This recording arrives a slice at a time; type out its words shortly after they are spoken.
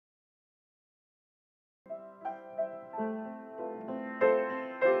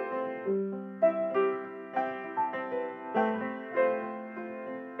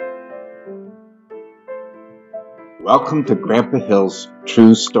Welcome to Grandpa Hill's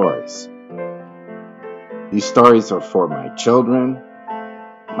True Stories. These stories are for my children,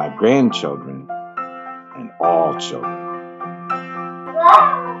 my grandchildren, and all children.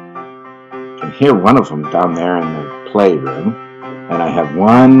 You can hear one of them down there in the playroom. And I have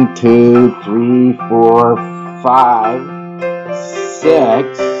 1, 2, 3, 4, 5,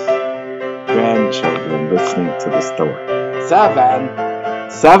 6 grandchildren listening to the story.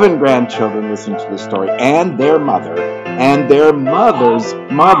 7 grandchildren listening to the story, and their mother, and their mother's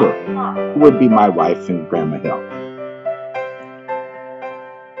mother, who would be my wife and Grandma Hill.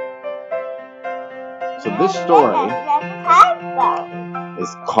 So this story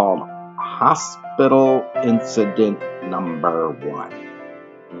is called Hospital Incident Number 1.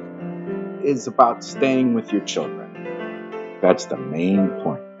 It is about staying with your children. That's the main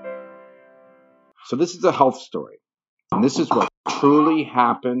point. So this is a health story. And this is what truly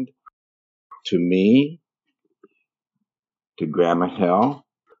happened to me, to Grandma Hill,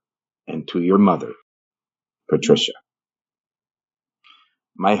 and to your mother, Patricia.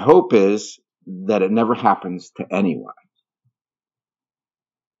 My hope is that it never happens to anyone.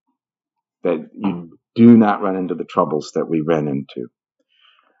 That you do not run into the troubles that we ran into.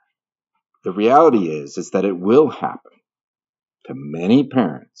 The reality is that it will happen to many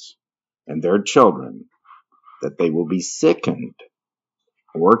parents and their children, that they will be sickened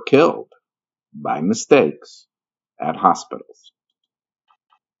or killed by mistakes at hospitals.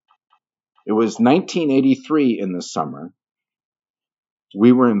 It was 1983 in the summer.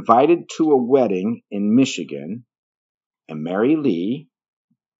 We were invited to a wedding in Michigan, and Mary Lee,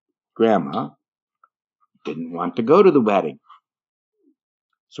 Grandma, didn't want to go to the wedding.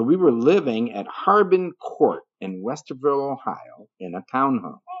 So we were living at Harbin Court in Westerville, Ohio, in a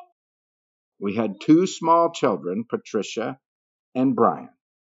townhome. We had 2 small children, Patricia and Brian,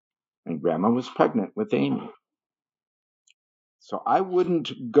 and Grandma was pregnant with Amy. So I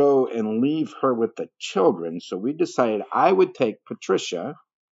wouldn't go and leave her with the children, so we decided I would take Patricia,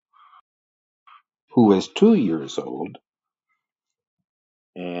 who is 2 years old,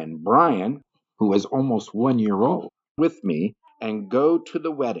 and Brian, who is almost 1 year old, with me, and go to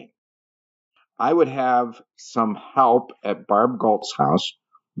the wedding. I would have some help at Barb Galt's house,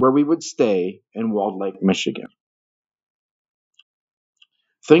 where we would stay in Walled Lake, Michigan.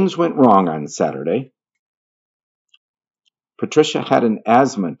 Things went wrong on Saturday. Patricia had an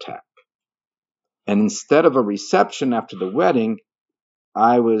asthma attack, and instead of a reception after the wedding,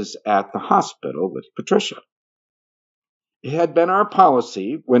 I was at the hospital with Patricia. It had been our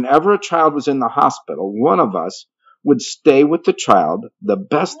policy, whenever a child was in the hospital, one of us would stay with the child the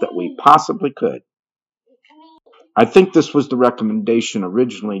best that we possibly could. I think this was the recommendation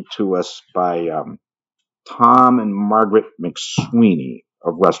originally to us by Tom and Margaret McSweeney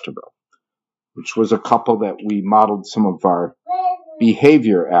of Westerville, which was a couple that we modeled some of our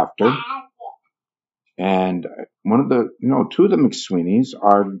behavior after. And two of the McSweeneys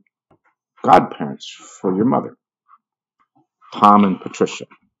are godparents for your mother, Tom and Patricia.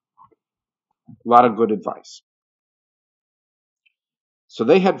 A lot of good advice. So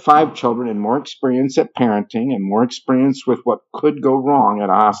they had 5 children and more experience at parenting and more experience with what could go wrong at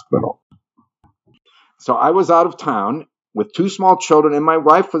a hospital. So I was out of town with 2 small children, and my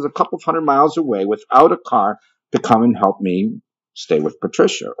wife was a couple of 100 miles away without a car to come and help me stay with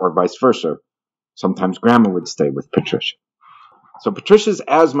Patricia, or vice versa. Sometimes Grandma would stay with Patricia. So Patricia's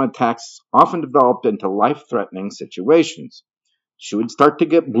asthma attacks often developed into life-threatening situations. She would start to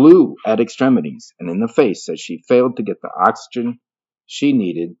get blue at extremities and in the face as she failed to get the oxygen she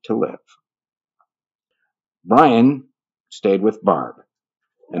needed to live. Brian stayed with Barb,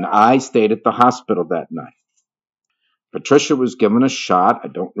 and I stayed at the hospital that night. Patricia was given a shot, I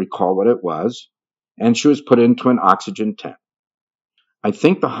don't recall what it was, and she was put into an oxygen tent. I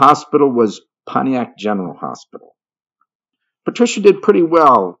think the hospital was Pontiac General Hospital. Patricia did pretty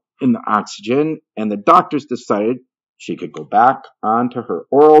well in the oxygen, and the doctors decided she could go back onto her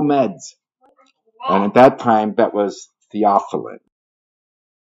oral meds. And at that time, that was Theophylline.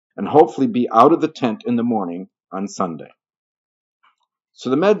 And hopefully be out of the tent in the morning on Sunday. So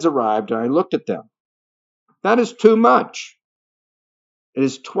the meds arrived, and I looked at them. That is too much. It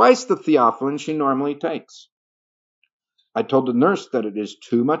is twice the Theophylline she normally takes. I told the nurse that it is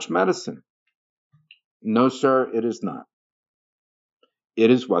too much medicine. No, sir, it is not.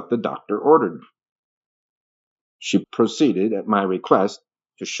 It is what the doctor ordered. She proceeded, at my request,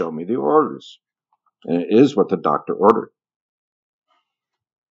 to show me the orders. And it is what the doctor ordered.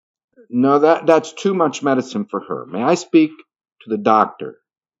 No, that's too much medicine for her. May I speak to the doctor?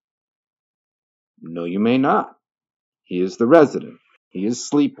 No, you may not. He is the resident. He is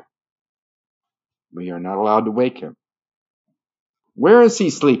sleeping. We are not allowed to wake him. Where is he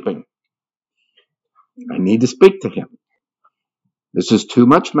sleeping? I need to speak to him. This is too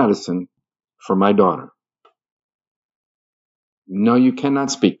much medicine for my daughter. No, you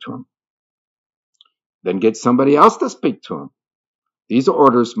cannot speak to him. Then get somebody else to speak to him. These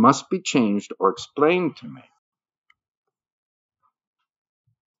orders must be changed or explained to me.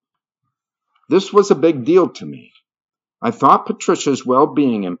 This was a big deal to me. I thought Patricia's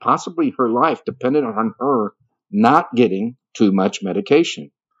well-being and possibly her life depended on her not getting too much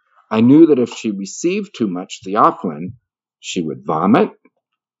medication. I knew that if she received too much theophylline, she would vomit,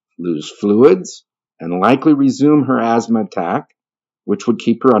 lose fluids, and likely resume her asthma attack, which would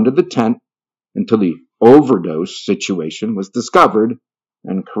keep her under the tent until the overdose situation was discovered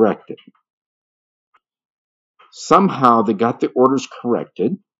and corrected. Somehow they got the orders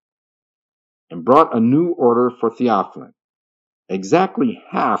corrected and brought a new order for theophylline, exactly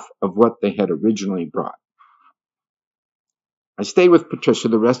half of what they had originally brought. I stayed with Patricia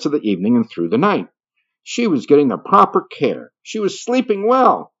the rest of the evening and through the night. She was getting the proper care. She was sleeping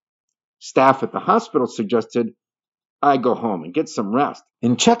well. Staff at the hospital suggested I go home and get some rest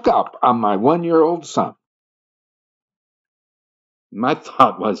and check up on my 1-year-old son. My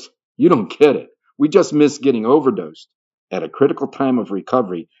thought was, you don't get it. We just missed getting overdosed at a critical time of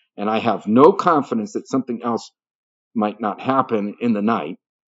recovery, and I have no confidence that something else might not happen in the night.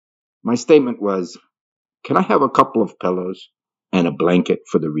 My statement was, can I have a couple of pillows and a blanket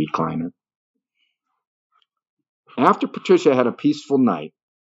for the recliner? After Patricia had a peaceful night,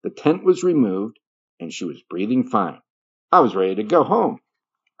 the tent was removed and she was breathing fine. I was ready to go home,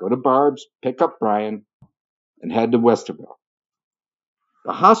 go to Barb's, pick up Brian, and head to Westerville.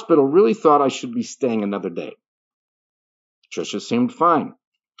 The hospital really thought I should be staying another day. Patricia seemed fine.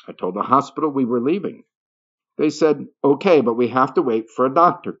 I told the hospital we were leaving. They said, okay, but we have to wait for a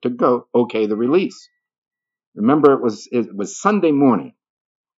doctor to go okay the release. Remember, it was Sunday morning,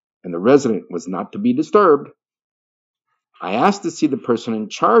 and the resident was not to be disturbed. I asked to see the person in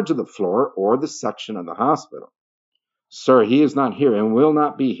charge of the floor or the section of the hospital. Sir, he is not here and will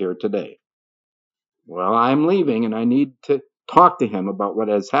not be here today. Well, I'm leaving, and I need to talk to him about what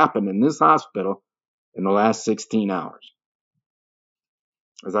has happened in this hospital in the last 16 hours.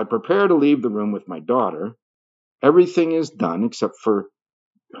 As I prepare to leave the room with my daughter, everything is done except for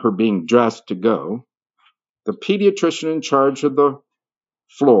her being dressed to go. The pediatrician in charge of the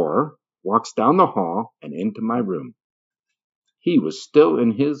floor walks down the hall and into my room. He was still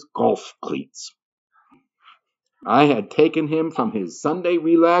in his golf cleats. I had taken him from his Sunday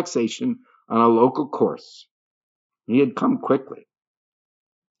relaxation on a local course. He had come quickly.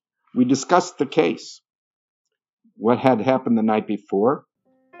 We discussed the case, what had happened the night before,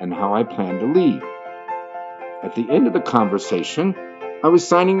 and how I planned to leave. At the end of the conversation, I was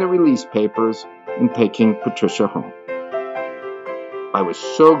signing the release papers and taking Patricia home. I was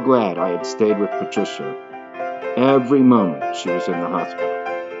so glad I had stayed with Patricia every moment she was in the hospital.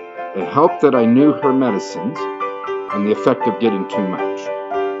 It helped that I knew her medicines and the effect of getting too much.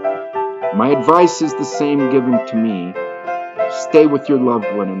 My advice is the same given to me. Stay with your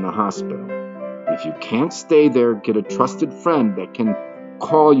loved one in the hospital. If you can't stay there, get a trusted friend that can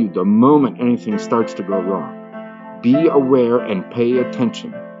call you the moment anything starts to go wrong. Be aware and pay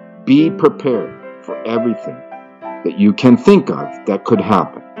attention. Be prepared for everything that you can think of that could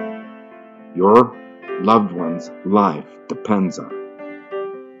happen. Your loved one's life depends on it.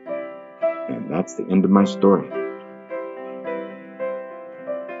 And that's the end of my story.